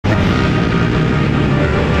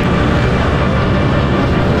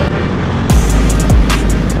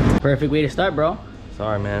Perfect way to start, bro.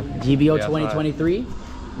 Sorry, man. GVO 2023.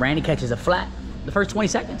 Randy catches a flat the first 20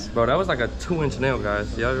 seconds. Bro, that was like a 2-inch nail,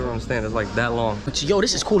 guys. Y'all don't understand. It's like that long. But yo,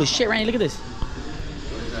 this is cool as shit, Randy. Look at this.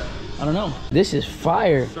 I don't know. This is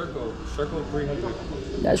fire. Circle 300.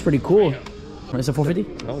 That's pretty cool. It's a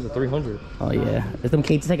 450? That was a 300. Oh yeah.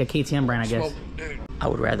 It's like a KTM brand, I guess. I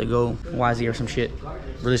would rather go YZ or some shit,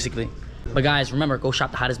 realistically. But guys, remember, go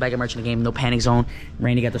shop the hottest bag of merch in the game. No panic zone.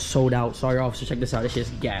 Randy got the sold out. Sorry, officer. Check this out. This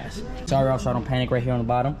shit's gas. Sorry, officer. I don't panic right here on the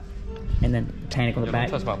bottom. And then panic on the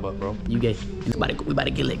back. Don't touch my butt, bro. You gay. We about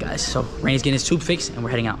to get lit, guys. So Randy's getting his tube fixed and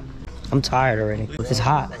we're heading out. I'm tired already. It's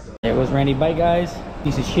hot. There goes Randy bike, guys.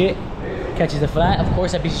 Piece of shit. Catches the flat. Of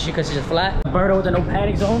course, that piece of shit catches the flat. Birdo with the no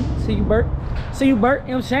panic zone. See you, Bert. See you, Bert. You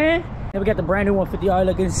know what I'm saying? And we got the brand new 150R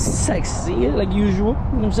looking sexy, like usual. You know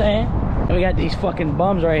what I'm saying? And we got these fucking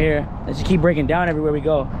bums right here that just keep breaking down everywhere we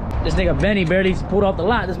go. This nigga Benny barely pulled off the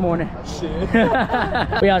lot this morning. Shit.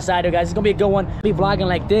 We outside though, guys. It's gonna be a good one. Be vlogging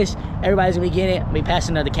like this. Everybody's gonna be getting it. I'll be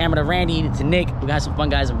passing the camera to Randy, to Nick. We got some fun,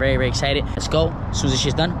 guys. I'm very, very excited. Let's go. As soon as this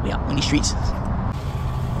shit's done, we out in these streets.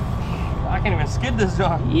 I can't even skid this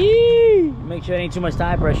jar. Yee! Make sure it ain't too much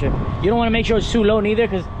tire pressure. You don't want to make sure it's too low neither,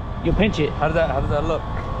 because you'll pinch it. How does that look?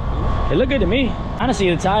 It look good to me.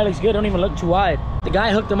 Honestly, the tire looks good. Don't even look too wide. The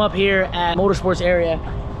guy hooked him up here at Motorsports area.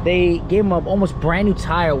 They gave him a almost brand new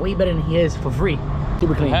tire, way better than his, for free.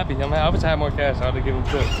 Super clean. I'm happy. I wish I had more cash. I would have given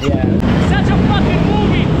him tips. Yeah. Such a fucking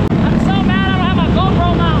movie. I'm so mad I don't have my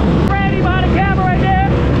GoPro mount. Randy behind the camera right there.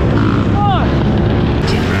 Come on.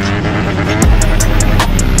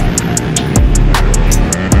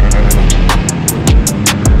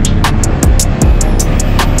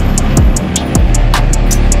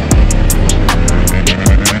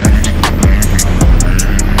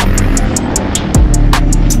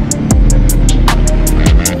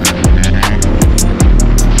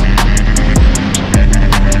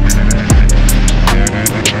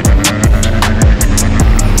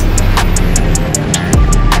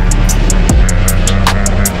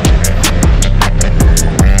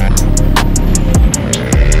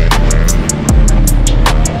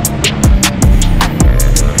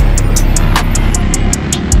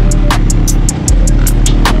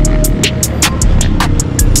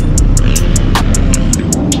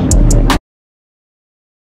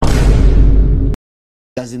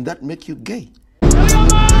 Doesn't that make you gay?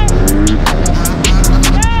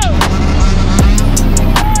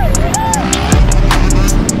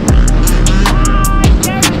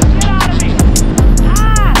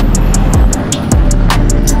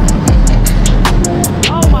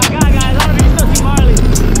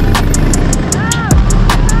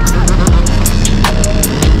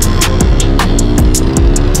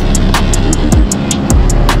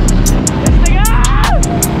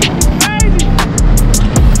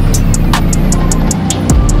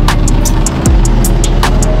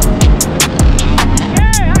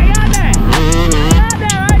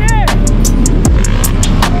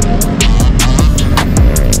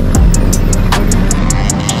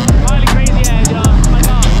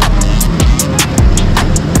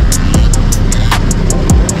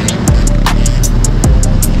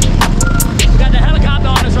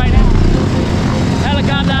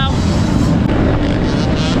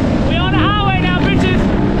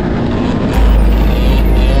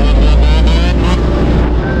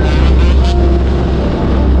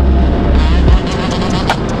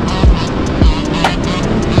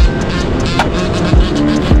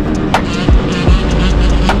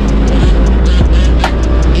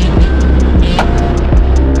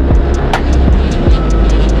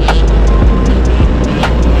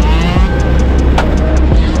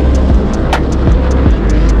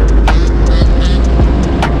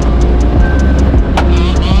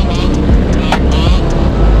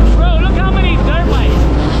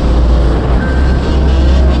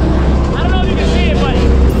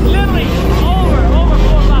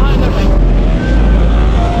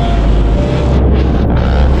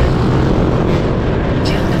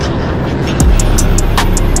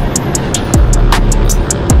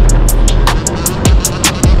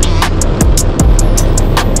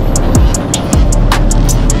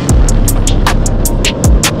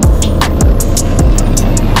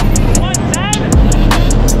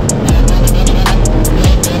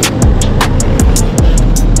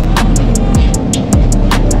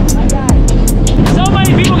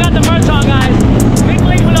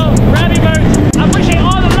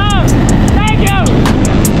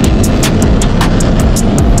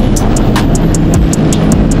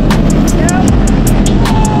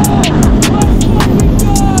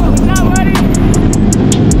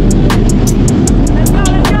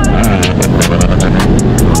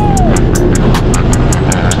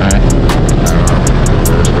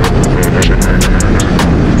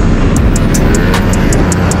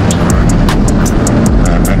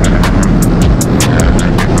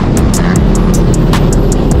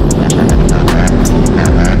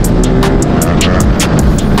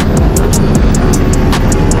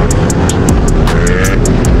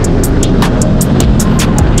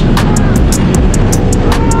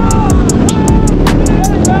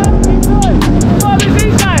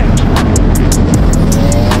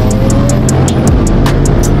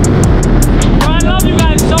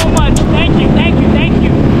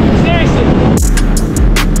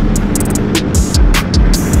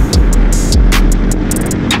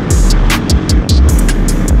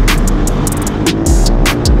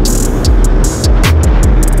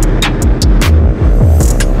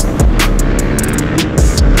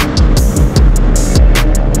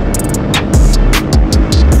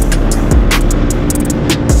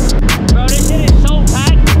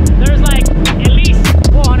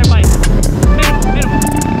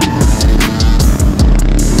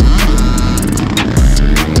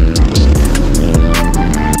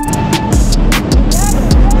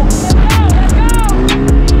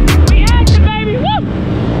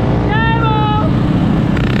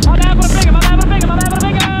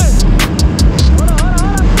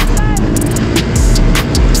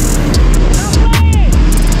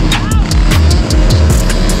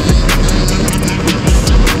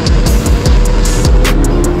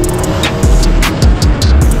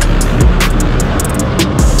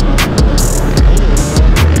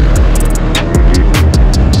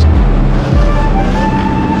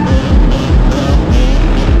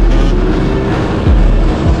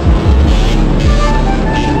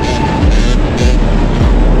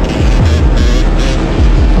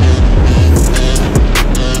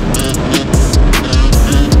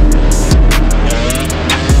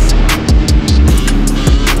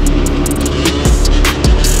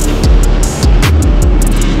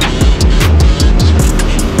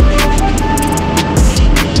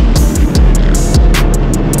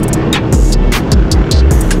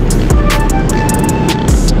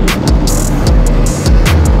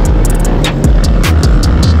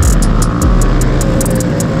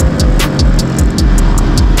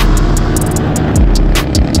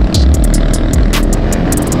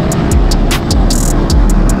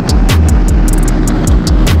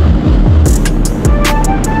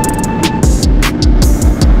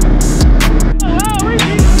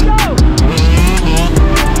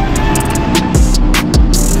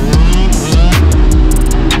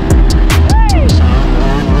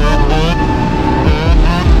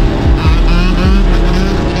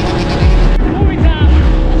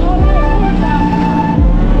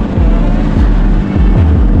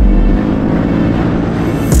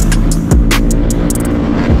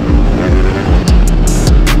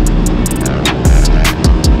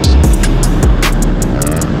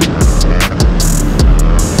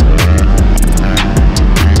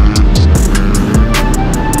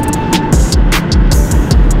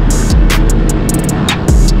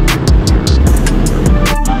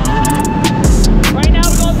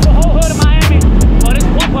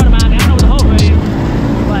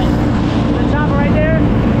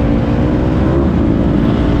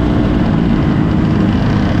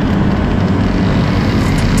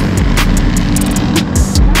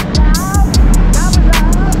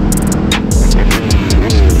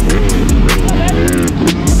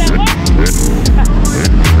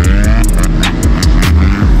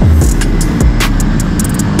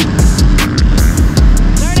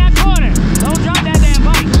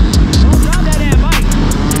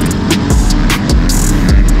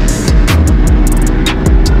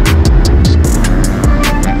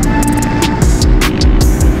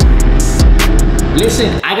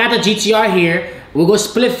 Listen, I got the GTR here. We'll go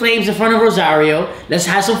split flames in front of Rosario. Let's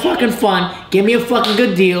have some fucking fun. Give me a fucking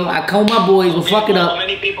good deal. I call my boys. We'll fuck it up. How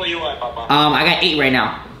many people you are, Papa? I got 8 right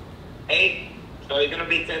now. 8? So it's gonna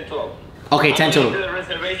be 10 total. Okay, 10 total. I'm gonna do the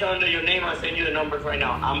reservation under your name. I'll send you the numbers right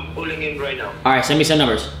now. I'm pulling in right now. Alright, send me some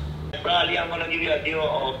numbers. Probably I'm gonna give you a deal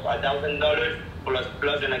of $1,000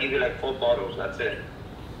 plus and I give you like 4 bottles. That's it.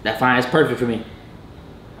 That's fine. That's perfect for me.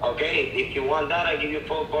 Okay, if you want that, I give you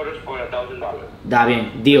 4 bottles for $1,000. Da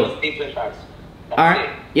bien. Deal. Tips and tax. Alright.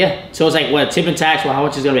 Yeah. So it's like, what, tip and tax? Well, how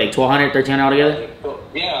much is it gonna be? Like $1,200, $1,300 altogether?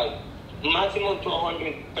 Yeah. Maximum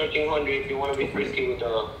 $1,200, $1,300 if you want to be frisky with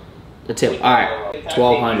the tip. Alright.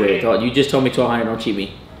 $1,200. You just told me $1,200. Don't cheat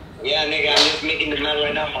me. Yeah, nigga, I'm just making the math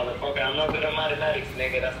right now, motherfucker. I'm not good at mathematics,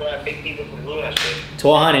 nigga. That's why I pick people to do that shit.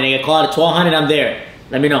 1,200, nigga. Call it 1,200. I'm there.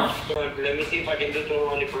 Let me know. Let me see if I can do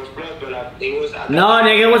 200 plus, but it was... No,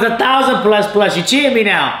 nigga. It was 1,000 plus. You cheating me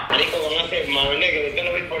now. Nigga, when I say, nigga, it's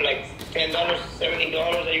gonna be for like $10, $70.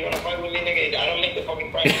 Are you gonna fight with me, nigga? I don't make the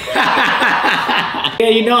fucking price, bro.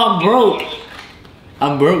 Yeah, you know I'm broke.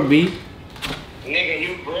 I'm broke, B. Nigga,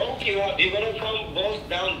 you broke? You're gonna come bust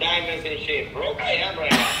down diamonds and shit. Broke I am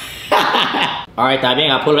right now. Alright, that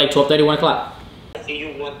being, I'll put it like 12:30, 1 o'clock. I see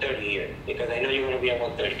you 1:30 here because I know you're gonna be at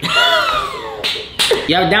 1:30.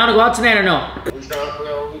 Y'all down to go out tonight or no?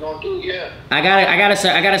 We gonna do, yeah. I got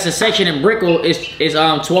us a section in Brickell. It's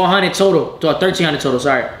 1,200 total, to 1,300 total.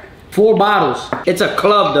 Sorry, 4 bottles. It's a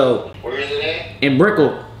club though. Where is it at? In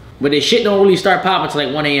Brickell, but the shit don't really start popping till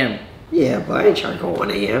like 1 a.m. Yeah, but I ain't trying to go 1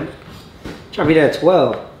 a.m. Trying to be there at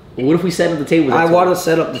 12. What if we set up the tables? I want to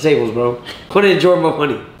set up the tables, bro. I want to enjoy my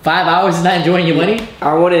money. 5 hours is not enjoying your money?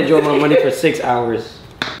 I want to enjoy my money for 6 hours.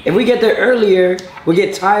 If we get there earlier, we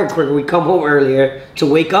get tired quicker. We come home earlier, to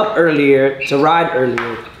wake up earlier, to ride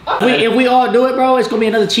earlier. If we all do it, bro, it's going to be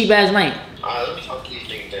another cheap ass night. Alright, let me talk to these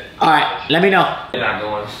niggas then. Alright, let me know. You're not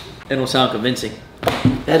going. That don't sound convincing.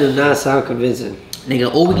 That does not sound convincing.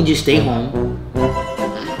 Nigga, or we can just stay home.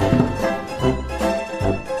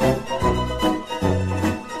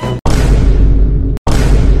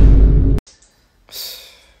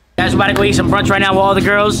 Guys, we're about to go eat some brunch right now with all the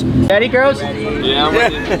girls. Ready, girls? Yeah, I'm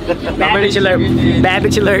ready. Bad bitch alert. Bad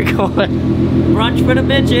bitch alert. Go on. Brunch for the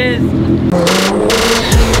bitches.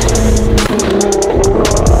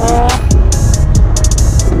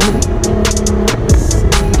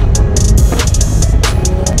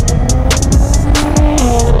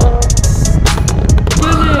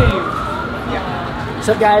 What's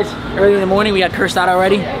up, guys? Early in the morning, we got cursed out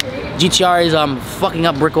already. GTR is fucking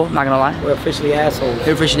up Brickell, not gonna lie. We're officially assholes.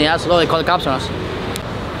 They're officially assholes. Oh, they call the cops on us.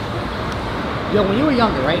 Yo, when you were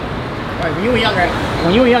younger, right? When you were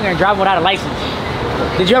younger and driving without a license,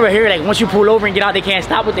 did you ever hear like once you pull over and get out, they can't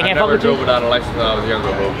stop with, they can't fuck with you? I never drove without a license when I was younger,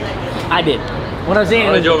 bro. I did. What I'm saying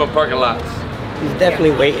I is, drove in parking lots. He's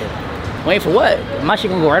definitely waiting. wait for what? My shit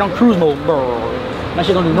gonna go right on cruise mode. Brr. My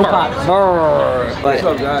shit gonna do no pops. What's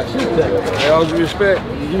up, guys? Hey, all due respect.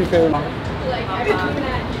 You do fair, man.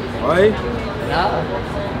 Right?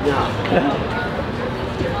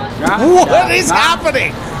 What is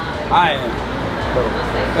happening? I am.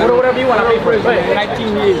 Order whatever you want, I'll pay for it.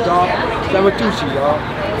 19 years, dog. 7-2-C, dog.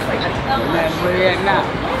 Man, where you at now?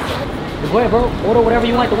 Go ahead, bro. Order whatever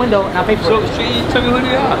you want at the window, and I'll pay for So, it. you tell me who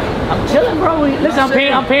they are. I'm chilling, bro. Listen,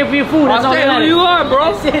 I'm paying for your food. That's all that I'm saying who you are,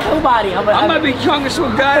 bro. That's it, nobody. I might be young as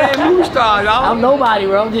some goddamn movie star, dog. I'm nobody,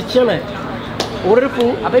 bro. I'm just chilling. Order the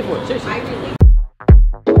food. I'll pay for it. Seriously.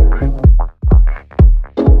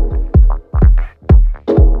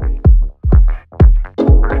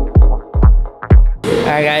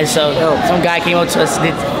 Alright guys, so some guy came up to us,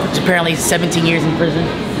 did apparently 17 years in prison.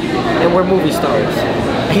 And we're movie stars.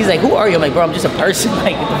 He's like, who are you? I'm like, bro, I'm just a person.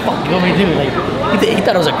 Like, what the fuck you want me to do? Like, he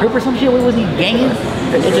thought it was a crip or some shit. What was he, ganging?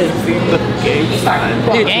 It's a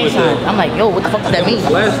gang sign. I'm like, yo, what the fuck does that mean?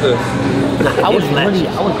 I was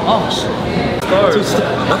lost.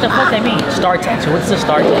 What the fuck that mean? Star tattoo. What's the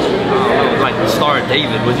star tattoo? Like the Star of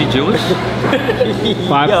David. Was he Jewish?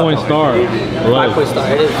 5-point star. 5-point star.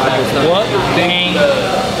 It is 5-point star. What gang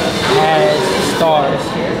has stars?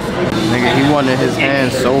 Nigga, he wanted his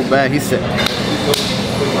hands so bad. He said,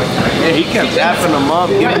 yeah, he kept dapping them up,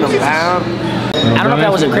 giving them pound. I don't know if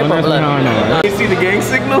that was a crip or blood. You see the gang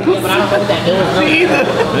signals? But I don't know what that is. Me either.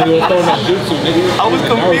 I was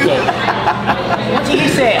confused. What did he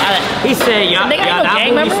say? He said, y'all not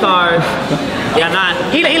movie stars. Y'all not.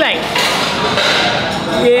 He like.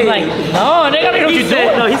 Yeah. I'm like, no, nigga, I don't know what you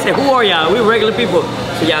doing. No, he said, who are y'all? We regular people.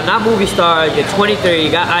 So y'all not movie stars. You're 23.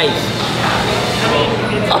 You got ice.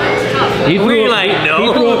 He We like, no.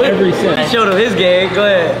 He threw up every set. I showed him his gang. Go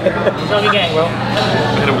ahead. Show me gang, bro.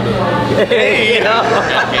 Hey, yo.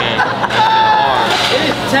 It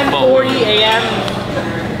is 10:40 a.m.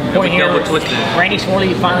 We're here. Randy's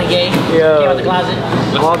finally gay. Yeah. Came out the closet.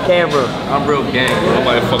 On camera. I'm real gang.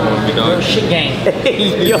 Nobody fucking with me, Real dog. shit gang.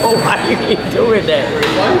 Yo, why you keep doing that?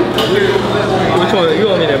 Which one? You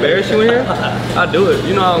want me to embarrass you in here? I do it.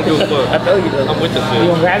 You know I don't give a fuck. I know you do. I'm with this You shit.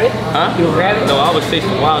 gonna grab it? Huh? You gonna grab it? No, I would say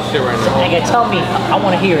some wild shit right now. Nigga, tell me. I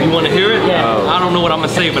want to hear it. You want to hear it? Yeah. I don't know what I'm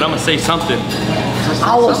gonna say, but I'm gonna say something.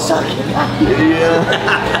 I will suck it.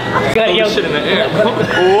 Yeah. Throw Yo, this shit in the air.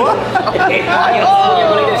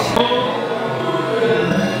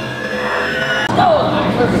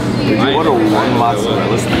 What a one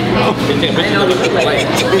mozzarella stick.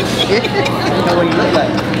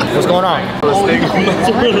 What's going on?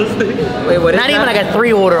 Wait, what is Not that? even like a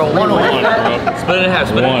 3 order or 1 order. Split it in half.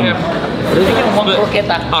 Split it in half. One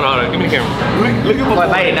croqueta. Hold on. Give me the camera. All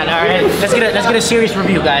right, let's get a serious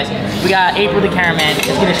review, guys. We got April the cameraman. Let's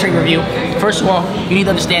get a straight review. First of all, you need to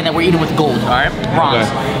understand that we're eating with gold, all right? Bronze.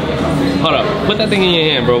 Okay. Hold up. Put that thing in your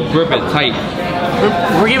hand, bro. Grip it tight.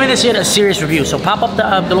 We're giving this shit a serious review. So pop up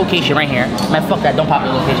the location right here. Man, fuck that. Don't pop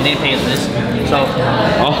the location. They didn't pay us for this. So.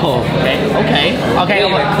 Oh. Okay.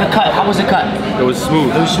 The cut. How was the cut? It was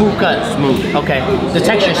smooth. It was smooth cut. Smooth. Okay. The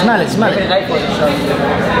texture. Smell it. Smell it.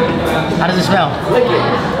 How does it smell?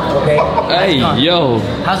 Okay. Hey, yo.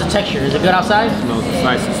 How's the texture? Is it good outside? Smells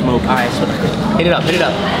nice and smoky. All right. So hit it up. Hit it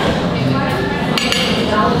up.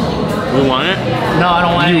 We want it? No, I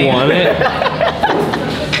don't want it. You want it?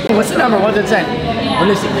 What's the number? 1 to 10?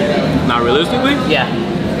 Realistically. Not realistically? Yeah.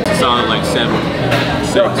 It sounded like 7.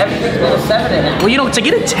 6. Everything's got a 7 in it. Well, you know, to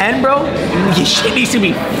get a 10, bro, your shit needs to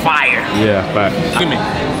be fire. Yeah, fact. Look at me.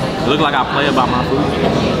 Look like I play about my food.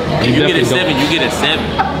 If you get a 7, you get a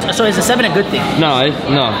 7. So is a 7 a good thing? No.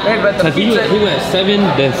 Hey, but the pizza, He went 7,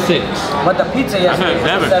 then 6. but the pizza yesterday was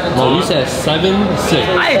 7. 7. Well, you said 7, 6.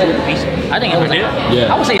 I agree with pizza. I think it was like,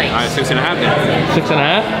 Yeah. I would say All right, 6.5 then.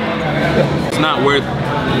 6.5? It's not worth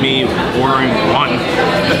me ordering 1.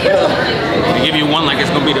 They give you 1 like it's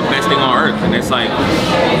gonna be the best thing on earth, and it's like,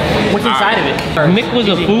 what's inside of it? Nick was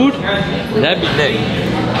a food? That'd be Nick.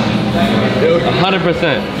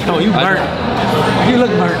 100%. Oh, you burnt. You look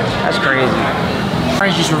burnt. That's crazy.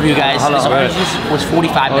 Orange juice review, guys. This orange juice was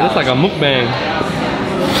 $45. Oh, that's like a mukbang.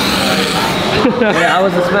 Yeah, how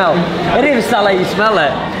was the smell? It didn't even sound like you smell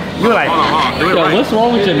it. You were like, Yo, what's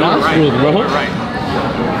wrong with your nostrils, bro?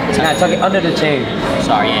 Nah, tuck it under the chain.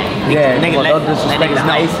 sorry, yeah. Yeah, Nigga, well, let- don't disrespect let niggas the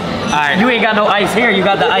know. ice. Alright. You ain't got no ice here, you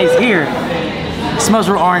got the ice here. It smells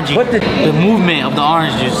real orangey. What the- movement of the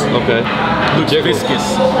orange juice. Okay. viscous.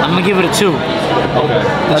 I'm gonna give it a 2. Okay.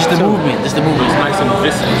 Just the movement. Just the movement. It's nice and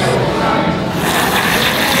viscous.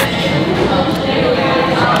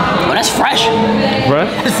 Oh, that's fresh.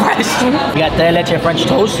 Fresh? That's fresh. We got tres leche French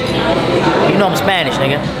toast. You know I'm Spanish,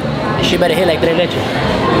 nigga. This shit better hit like tres leche.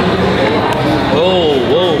 Whoa,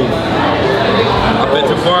 whoa. I've been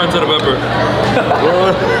too far into the pepper.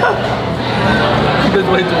 I've been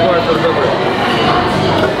way too far into the pepper.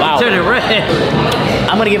 Wow. Turn it red.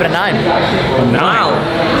 I'm gonna give it a 9. Wow.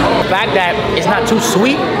 The fact that it's not too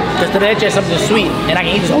sweet, because tres leche is something sweet, and I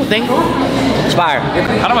can eat this whole thing, it's fire.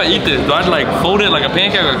 How do I eat this? Do I like fold it like a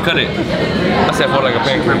pancake or cut it? I said fold it like a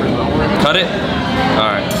pancake. Cut it?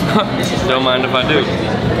 Alright. Don't mind if I do.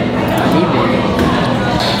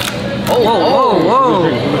 Whoa, whoa,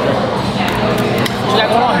 whoa. What you got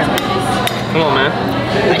going on here? Come on, man.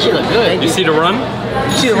 That shit look good. You see the run?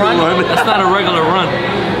 You see the run? That's not a regular run.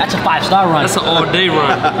 That's a 5-star run. That's an all-day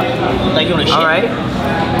run. Like you on a shit. All right.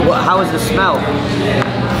 What, how was the smell?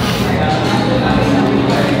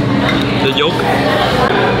 The yolk.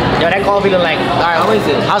 Yo, that coffee look like. Alright, How is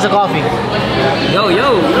it? how's the coffee? Yo,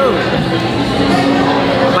 yo, yo.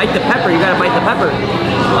 Bite the pepper, you gotta bite the pepper.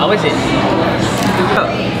 How is it?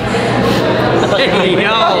 Hey,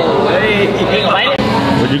 yo. Hey. You ain't gonna bite it?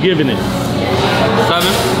 What you giving it? 7.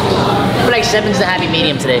 I feel like 7's the happy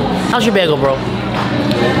medium today. How's your bagel, bro?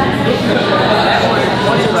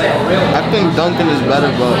 I think Dunkin' is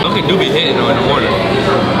better, but Dunkin' do be hitting though in the morning.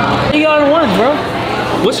 You got all the ones, bro.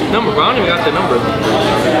 What's your number, bro? I don't even got the number.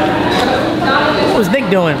 What's Nick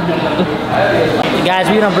doing? Guys,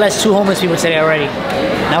 we done blessed 2 homeless people today already.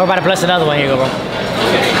 Now we're about to bless another one. Here you go, bro.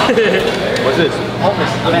 What's this?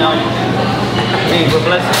 Homeless. I mean, Hey, we're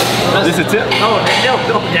blessed. This a tip? No,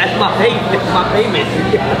 that's my payment. That's my payment.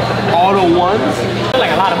 All the ones? feel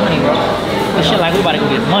like a lot of money, bro. This shit like we about to go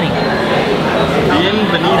get money.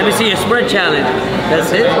 Let me see your spread challenge.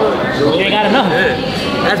 That's it? You ain't got enough.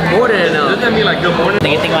 That's more than enough. Doesn't that mean like good morning?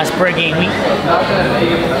 Nigga think about spread game week.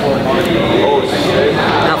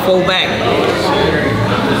 Now fold back.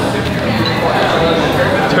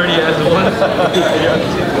 Dirty ass one.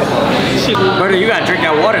 Brother, you gotta drink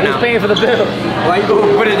that water now. Who's paying for the bill? Why you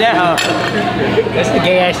gonna put it down? That's the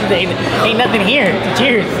gay ass shit. Ain't nothing here.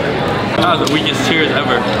 Cheers. That was the weakest cheers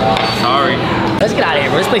ever. Sorry. Let's get out of here,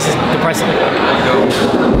 bro. This place is depressing.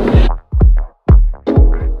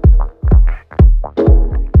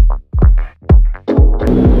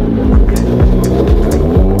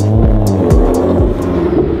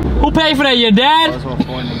 Who paid for that? Your dad?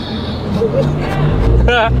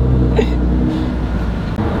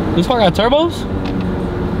 This car got turbos?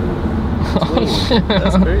 Oh shit.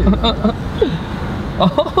 That's crazy.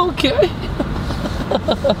 Okay.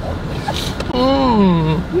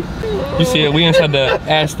 You see it, we inside the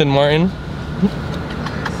Aston Martin.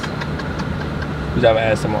 We have an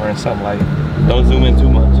Aston Martin, something like it. Don't zoom in too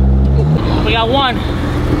much. We got one.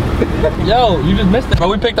 Yo, you just missed it. Bro,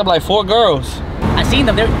 we picked up like 4 girls. I seen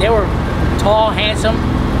them, they were tall, handsome,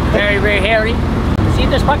 very, very hairy. See if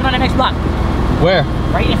there's parking on the next block. Where?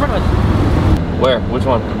 Right in front of us. Where? Which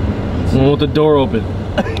one? With the door open.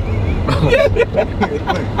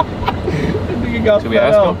 Should we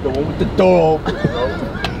ask him? The one with the door open.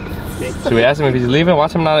 Should we ask him if he's leaving?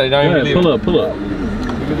 Watch him not even leaving. Pull up.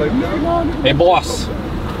 Hey, boss.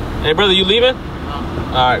 Hey, brother, you leaving?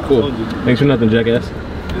 Alright, cool. Thanks for nothing, jackass.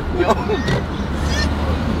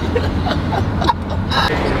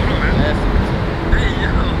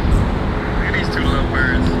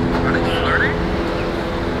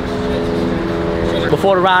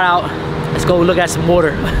 Before the ride out, let's go look at some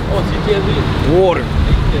water. Water.